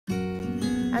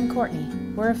I'm Courtney.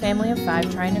 We're a family of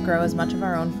 5 trying to grow as much of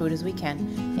our own food as we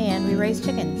can, and we raise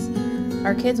chickens.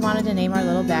 Our kids wanted to name our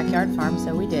little backyard farm,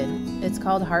 so we did. It's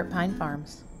called Heart Pine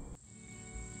Farms.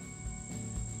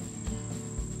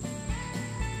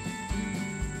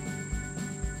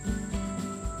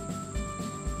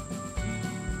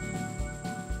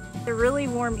 It's a really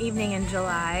warm evening in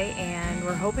July, and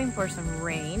we're hoping for some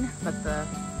rain, but the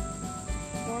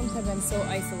storms have been so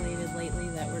isolated lately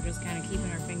that we're just kind of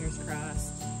keeping our fingers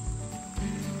crossed.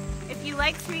 If you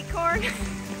like sweet corn,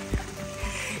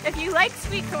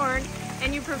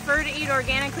 and you prefer to eat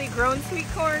organically grown sweet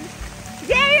corn,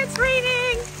 yay, it's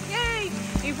raining! Yay!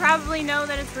 You probably know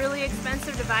that it's really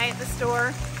expensive to buy at the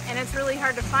store, and it's really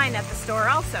hard to find at the store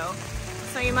also.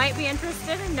 So you might be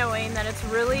interested in knowing that it's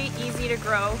really easy to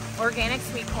grow organic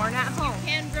sweet corn at home. You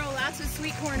can grow lots of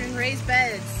sweet corn in raised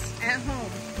beds at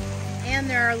home. And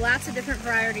there are lots of different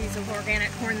varieties of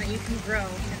organic corn that you can grow.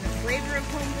 And the flavor of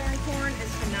homegrown corn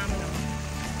is phenomenal.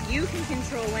 You can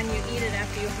control when you eat it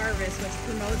after you harvest, which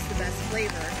promotes the best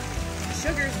flavor.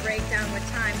 Sugars break down with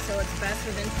time, so it's best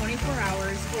within 24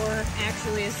 hours, or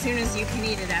actually as soon as you can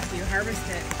eat it after you harvest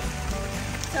it.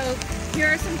 So here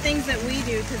are some things that we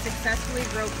do to successfully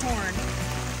grow corn,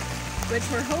 which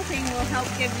we're hoping will help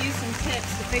give you some tips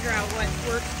to figure out what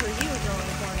works for you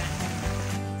growing corn at home.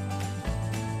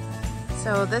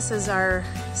 So this is our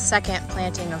second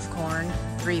planting of corn,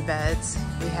 3 beds.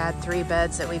 We had 3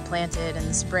 beds that we planted in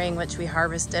the spring, which we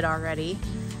harvested already.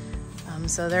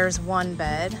 So there's 1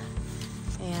 bed.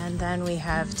 And then we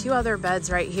have 2 other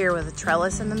beds right here with a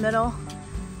trellis in the middle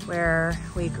where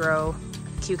we grow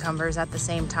cucumbers at the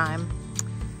same time.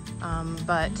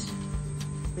 But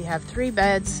we have 3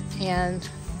 beds and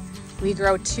we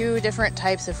grow 2 different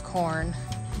types of corn,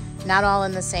 not all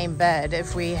in the same bed.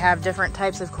 If we have different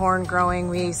types of corn growing,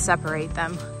 we separate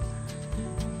them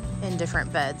in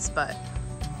different beds, but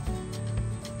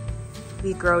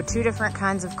we grow 2 different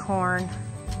kinds of corn.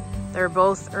 They're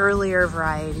both earlier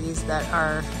varieties that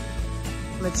are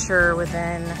mature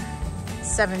within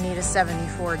 70 to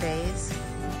 74 days.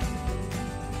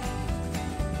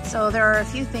 So there are a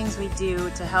few things we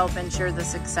do to help ensure the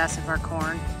success of our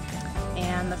corn.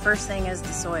 And the first thing is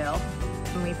the soil.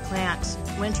 When we plant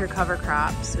winter cover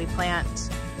crops, we plant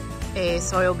a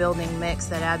soil building mix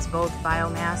that adds both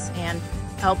biomass and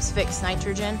helps fix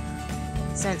nitrogen.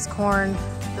 Since corn,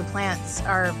 the plants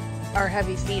are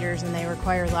heavy feeders and they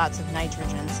require lots of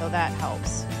nitrogen, so that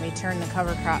helps. We turn the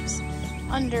cover crops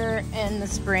under in the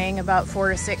spring, about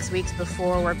 4 to 6 weeks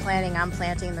before we're planning on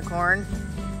planting the corn.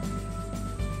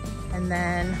 And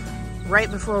then right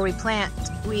before we plant,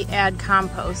 we add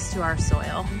compost to our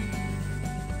soil.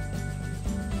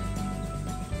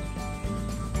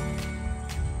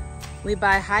 We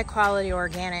buy high quality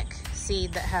organic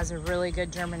seed that has a really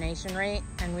good germination rate,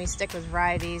 and we stick with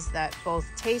varieties that both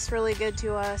taste really good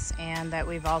to us and that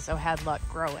we've also had luck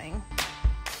growing.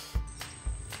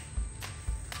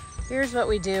 Here's what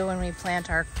we do when we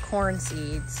plant our corn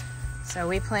seeds. So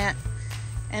we plant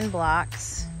in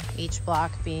blocks, each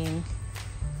block being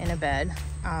in a bed.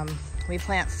 We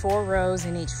plant 4 rows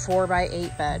in each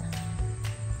 4x8 bed,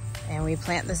 and we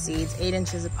plant the seeds 8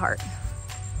 inches apart.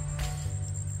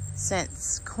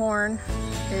 Since corn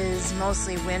is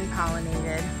mostly wind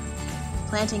pollinated,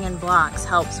 planting in blocks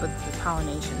helps with the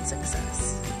pollination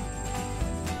success.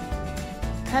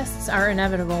 Pests are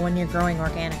inevitable when you're growing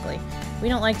organically. We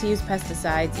don't like to use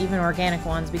pesticides, even organic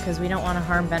ones, because we don't want to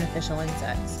harm beneficial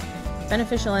insects.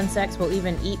 Beneficial insects will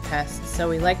even eat pests, so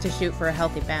we like to shoot for a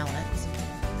healthy balance.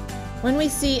 When we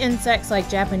see insects like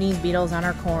Japanese beetles on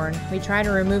our corn, we try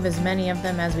to remove as many of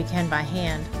them as we can by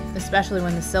hand, especially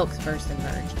when the silks first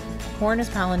emerge. Corn is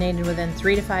pollinated within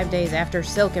 3 to 5 days after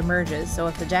silk emerges, so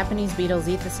if the Japanese beetles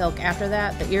eat the silk after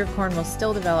that, the ear of corn will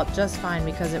still develop just fine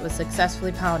because it was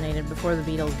successfully pollinated before the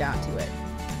beetles got to it.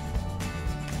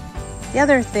 The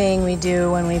other thing we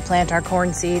do when we plant our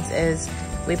corn seeds is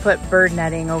we put bird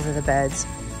netting over the beds.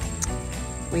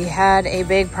 We had a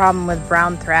big problem with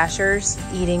brown thrashers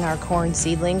eating our corn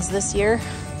seedlings this year,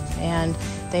 and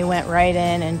they went right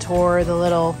in and tore the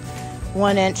little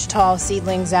 1-inch tall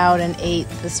seedlings out and ate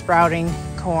the sprouting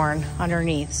corn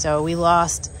underneath. So we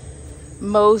lost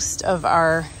most of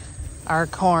our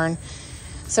corn,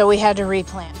 so we had to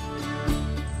replant.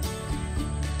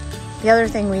 The other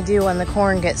thing we do when the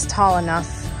corn gets tall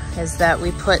enough is that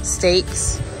we put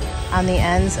stakes on the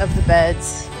ends of the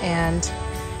beds, and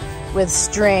with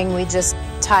string we just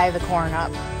tie the corn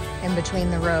up in between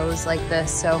the rows like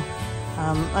this. So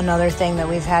another thing that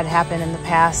we've had happen in the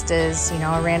past is,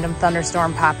 a random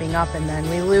thunderstorm popping up and then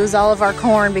we lose all of our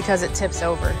corn because it tips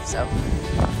over. So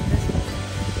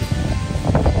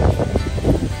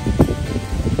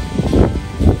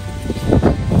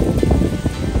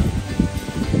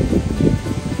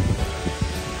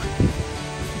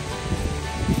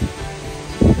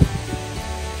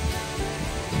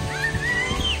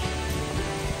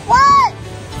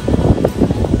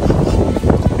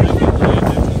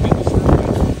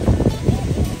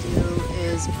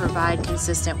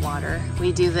consistent water.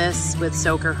 We do this with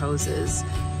soaker hoses.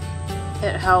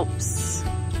 It helps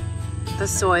the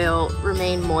soil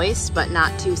remain moist but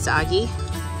not too soggy,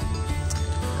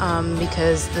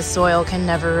 because the soil can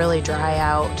never really dry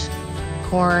out.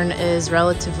 Corn is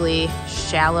relatively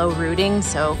shallow rooting,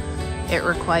 so it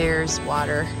requires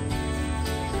water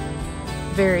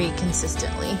very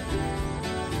consistently.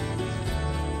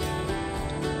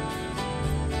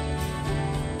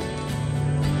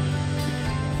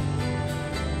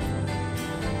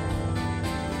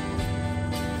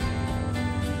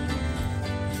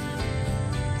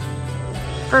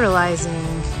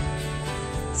 Fertilizing.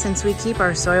 Since we keep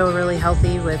our soil really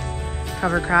healthy with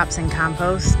cover crops and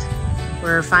compost,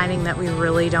 we're finding that we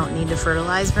really don't need to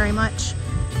fertilize very much.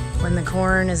 When the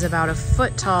corn is about a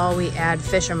foot tall, we add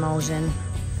fish emulsion.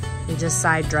 We just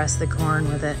side dress the corn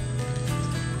with it.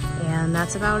 And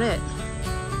that's about it.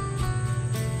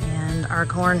 And our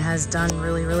corn has done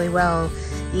really, really well.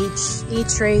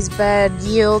 Each raised bed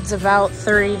yields about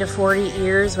 30 to 40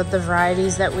 ears with the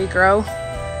varieties that we grow.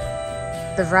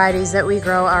 The varieties that we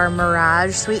grow are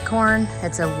Mirage sweet corn.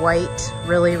 It's a white,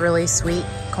 really, really sweet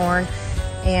corn.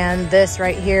 And this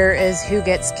right here is Who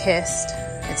Gets Kissed.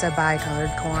 It's a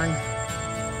bicolored corn.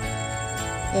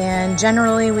 And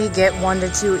generally we get 1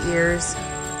 to 2 ears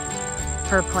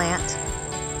per plant.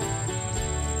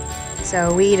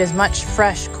 So we eat as much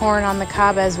fresh corn on the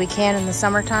cob as we can in the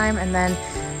summertime, and then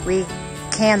we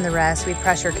can the rest, we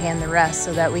pressure can the rest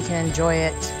so that we can enjoy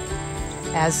it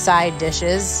as side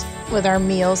dishes with our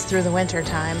meals through the winter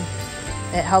time.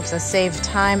 It helps us save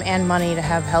time and money to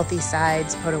have healthy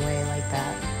sides put away like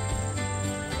that.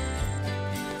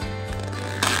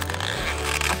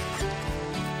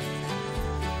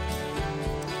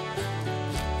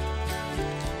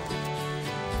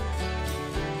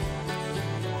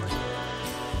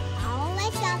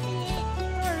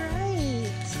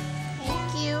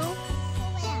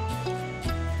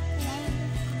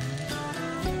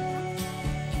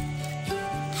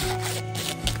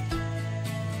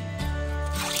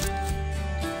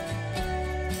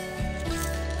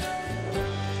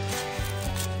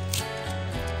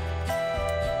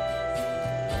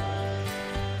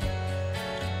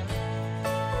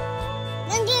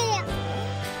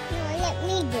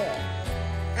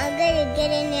 I'm gonna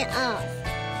getting it off.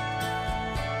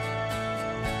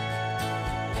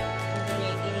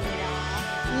 Getting it off?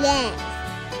 Yeah.